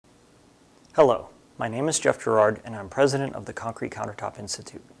Hello, my name is Jeff Girard and I'm president of the Concrete Countertop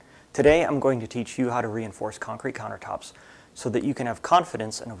Institute. Today I'm going to teach you how to reinforce concrete countertops so that you can have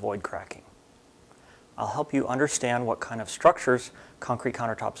confidence and avoid cracking. I'll help you understand what kind of structures concrete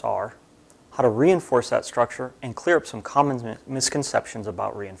countertops are, how to reinforce that structure, and clear up some common misconceptions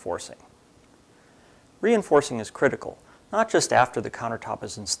about reinforcing. Reinforcing is critical, not just after the countertop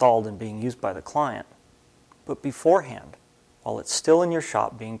is installed and being used by the client, but beforehand, while it's still in your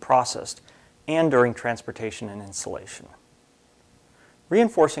shop being processed and during transportation and installation.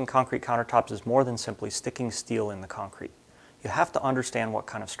 Reinforcing concrete countertops is more than simply sticking steel in the concrete. You have to understand what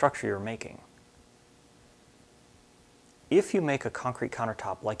kind of structure you're making. If you make a concrete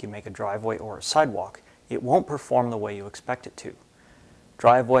countertop like you make a driveway or a sidewalk, it won't perform the way you expect it to.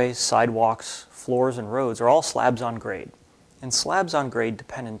 Driveways, sidewalks, floors, and roads are all slabs on grade. And slabs on grade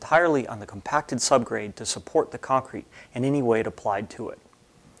depend entirely on the compacted subgrade to support the concrete and any weight applied to it.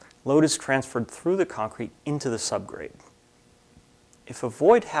 Load is transferred through the concrete into the subgrade. If a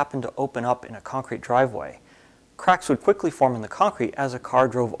void happened to open up in a concrete driveway, cracks would quickly form in the concrete as a car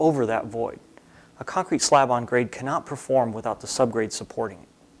drove over that void. A concrete slab on grade cannot perform without the subgrade supporting it.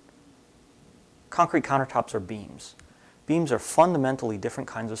 Concrete countertops are beams. Beams are fundamentally different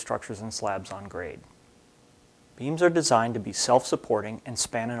kinds of structures than slabs on grade. Beams are designed to be self-supporting and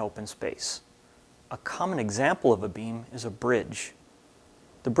span an open space. A common example of a beam is a bridge.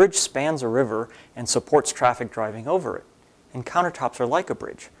 The bridge spans a river and supports traffic driving over it. And countertops are like a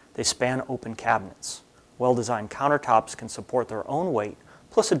bridge. They span open cabinets. Well-designed countertops can support their own weight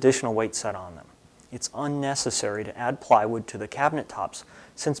plus additional weight set on them. It's unnecessary to add plywood to the cabinet tops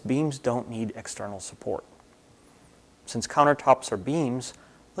since beams don't need external support. Since countertops are beams,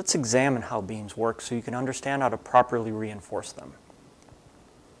 let's examine how beams work so you can understand how to properly reinforce them.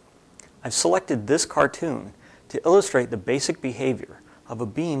 I've selected this cartoon to illustrate the basic behavior of a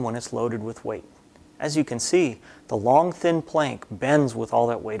beam when it's loaded with weight. As you can see, the long, thin plank bends with all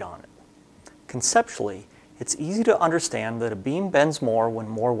that weight on it. Conceptually, it's easy to understand that a beam bends more when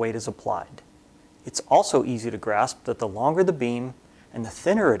more weight is applied. It's also easy to grasp that the longer the beam and the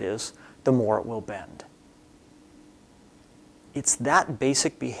thinner it is, the more it will bend. It's that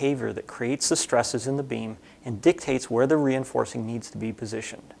basic behavior that creates the stresses in the beam and dictates where the reinforcing needs to be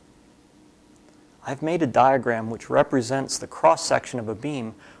positioned. I've made a diagram which represents the cross-section of a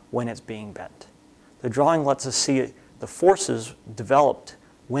beam when it's being bent. The drawing lets us see the forces developed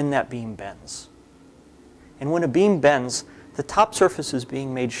when that beam bends. And when a beam bends, the top surface is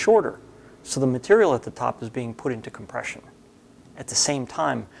being made shorter, so the material at the top is being put into compression. At the same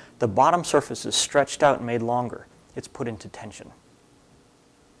time, the bottom surface is stretched out and made longer. It's put into tension.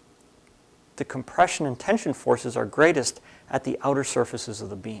 The compression and tension forces are greatest at the outer surfaces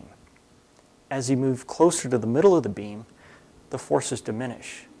of the beam. As you move closer to the middle of the beam, the forces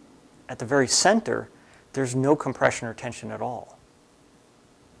diminish. At the very center, there's no compression or tension at all.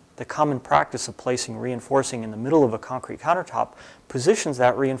 The common practice of placing reinforcing in the middle of a concrete countertop positions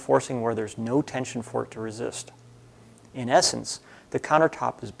that reinforcing where there's no tension for it to resist. In essence, the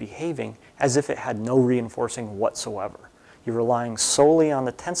countertop is behaving as if it had no reinforcing whatsoever. You're relying solely on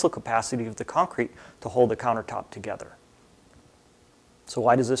the tensile capacity of the concrete to hold the countertop together. So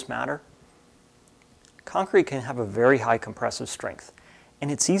why does this matter? Concrete can have a very high compressive strength,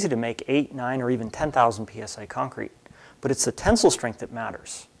 and it's easy to make 8, 9, or even 10,000 psi concrete, but it's the tensile strength that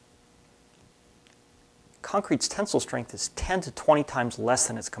matters. Concrete's tensile strength is 10 to 20 times less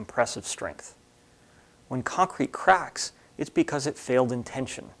than its compressive strength. When concrete cracks, it's because it failed in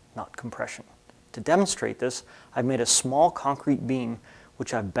tension, not compression. To demonstrate this, I've made a small concrete beam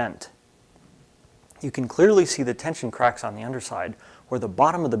which I've bent. You can clearly see the tension cracks on the underside where the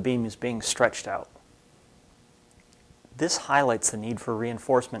bottom of the beam is being stretched out. This highlights the need for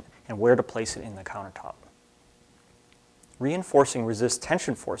reinforcement and where to place it in the countertop. Reinforcing resists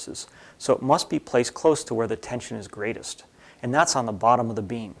tension forces, so it must be placed close to where the tension is greatest, and that's on the bottom of the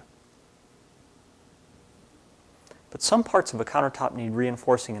beam. But some parts of a countertop need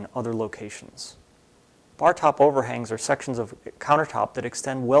reinforcing in other locations. Bar top overhangs are sections of countertop that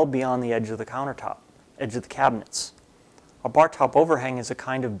extend well beyond the edge of the countertop, edge of the cabinets. A bar top overhang is a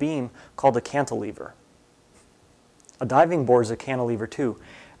kind of beam called a cantilever. A diving board is a cantilever too,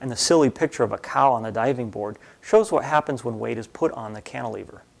 and the silly picture of a cow on the diving board shows what happens when weight is put on the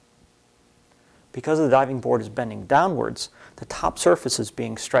cantilever. Because the diving board is bending downwards, the top surface is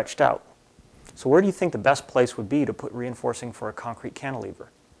being stretched out. So where do you think the best place would be to put reinforcing for a concrete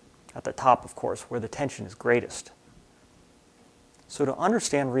cantilever? At the top, of course, where the tension is greatest. So to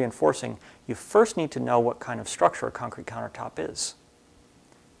understand reinforcing, you first need to know what kind of structure a concrete countertop is.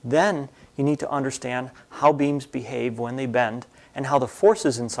 Then you need to understand how beams behave when they bend and how the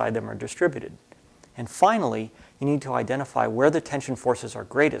forces inside them are distributed. And finally, you need to identify where the tension forces are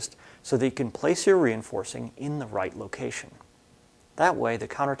greatest so that you can place your reinforcing in the right location. That way, the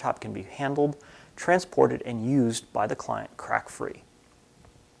countertop can be handled, transported, and used by the client crack-free.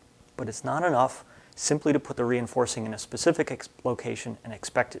 But it's not enough simply to put the reinforcing in a specific location and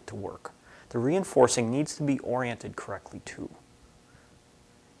expect it to work. The reinforcing needs to be oriented correctly too.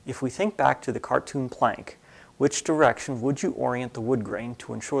 If we think back to the cartoon plank, which direction would you orient the wood grain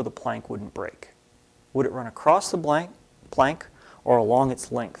to ensure the plank wouldn't break? Would it run across the plank or along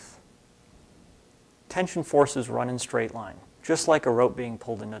its length? Tension forces run in straight line, just like a rope being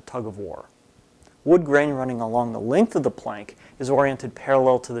pulled in a tug of war. Wood grain running along the length of the plank is oriented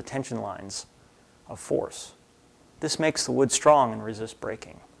parallel to the tension lines of force. This makes the wood strong and resist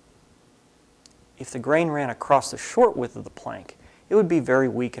breaking. If the grain ran across the short width of the plank, it would be very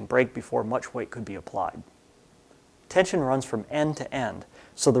weak and break before much weight could be applied. Tension runs from end to end,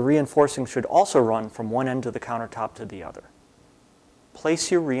 so the reinforcing should also run from one end of the countertop to the other.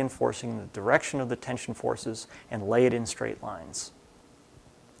 Place your reinforcing in the direction of the tension forces and lay it in straight lines.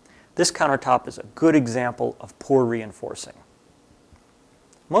 This countertop is a good example of poor reinforcing.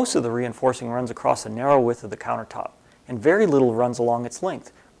 Most of the reinforcing runs across the narrow width of the countertop, and very little runs along its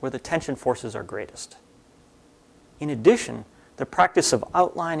length, where the tension forces are greatest. In addition, the practice of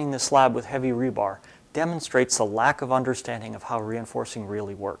outlining the slab with heavy rebar demonstrates the lack of understanding of how reinforcing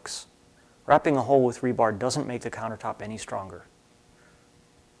really works. Wrapping a hole with rebar doesn't make the countertop any stronger.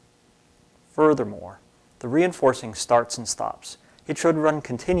 Furthermore, the reinforcing starts and stops. It should run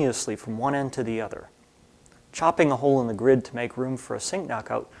continuously from one end to the other. Chopping a hole in the grid to make room for a sink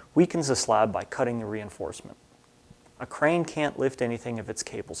knockout weakens the slab by cutting the reinforcement. A crane can't lift anything if its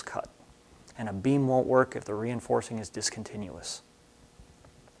cable's cut, and a beam won't work if the reinforcing is discontinuous.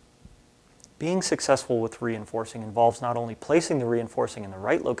 Being successful with reinforcing involves not only placing the reinforcing in the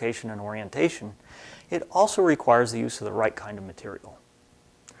right location and orientation, it also requires the use of the right kind of material.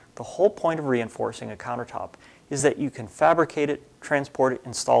 The whole point of reinforcing a countertop is that you can fabricate it, transport it,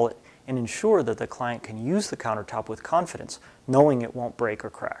 install it, and ensure that the client can use the countertop with confidence, knowing it won't break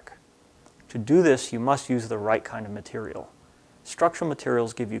or crack. To do this, you must use the right kind of material. Structural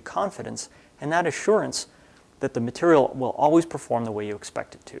materials give you confidence and that assurance that the material will always perform the way you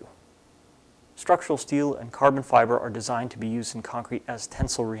expect it to. Structural steel and carbon fiber are designed to be used in concrete as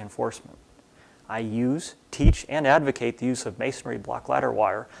tensile reinforcement. I use, teach, and advocate the use of masonry block ladder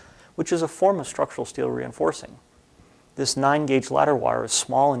wire, which is a form of structural steel reinforcing. This 9-gauge ladder wire is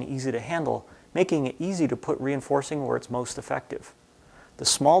small and easy to handle, making it easy to put reinforcing where it's most effective. The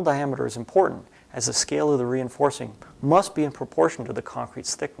small diameter is important, as the scale of the reinforcing must be in proportion to the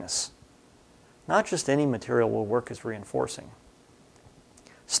concrete's thickness. Not just any material will work as reinforcing.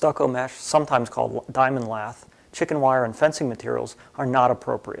 Stucco mesh, sometimes called diamond lath, chicken wire, and fencing materials are not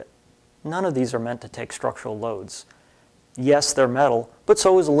appropriate. None of these are meant to take structural loads. Yes, they're metal, but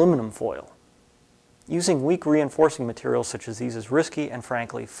so is aluminum foil. Using weak reinforcing materials such as these is risky and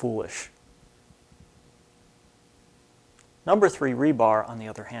frankly foolish. Number 3 rebar, on the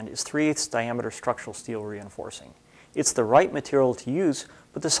other hand, is 3/8 diameter structural steel reinforcing. It's the right material to use,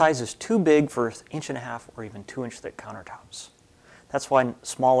 but the size is too big for 1.5" or even 2" thick countertops. That's why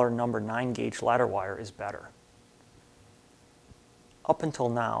smaller number 9-gauge ladder wire is better. Up until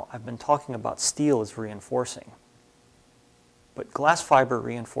now, I've been talking about steel as reinforcing. But glass fiber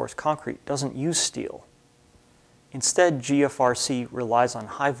reinforced concrete doesn't use steel. Instead, GFRC relies on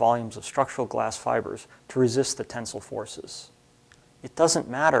high volumes of structural glass fibers to resist the tensile forces. It doesn't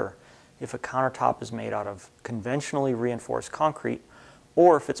matter if a countertop is made out of conventionally reinforced concrete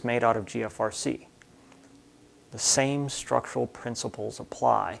or if it's made out of GFRC. The same structural principles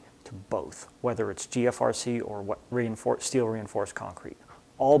apply to both, whether it's GFRC or steel reinforced concrete.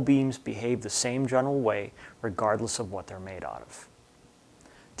 All beams behave the same general way regardless of what they're made out of.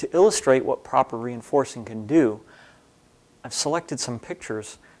 To illustrate what proper reinforcing can do, I've selected some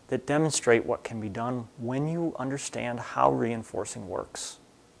pictures that demonstrate what can be done when you understand how reinforcing works.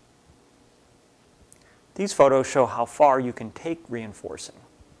 These photos show how far you can take reinforcing.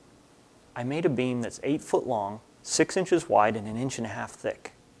 I made a beam that's 8 foot long, 6 inches wide, and 1.5 inches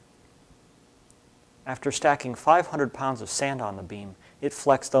thick. After stacking 500 pounds of sand on the beam, it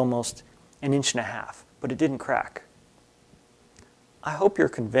flexed almost 1.5 inches, but it didn't crack. I hope you're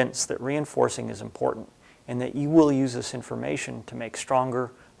convinced that reinforcing is important and that you will use this information to make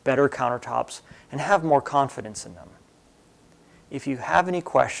stronger, better countertops and have more confidence in them. If you have any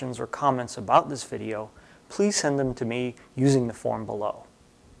questions or comments about this video, please send them to me using the form below.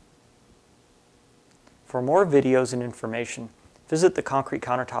 For more videos and information, visit the Concrete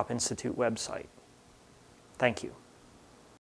Countertop Institute website. Thank you.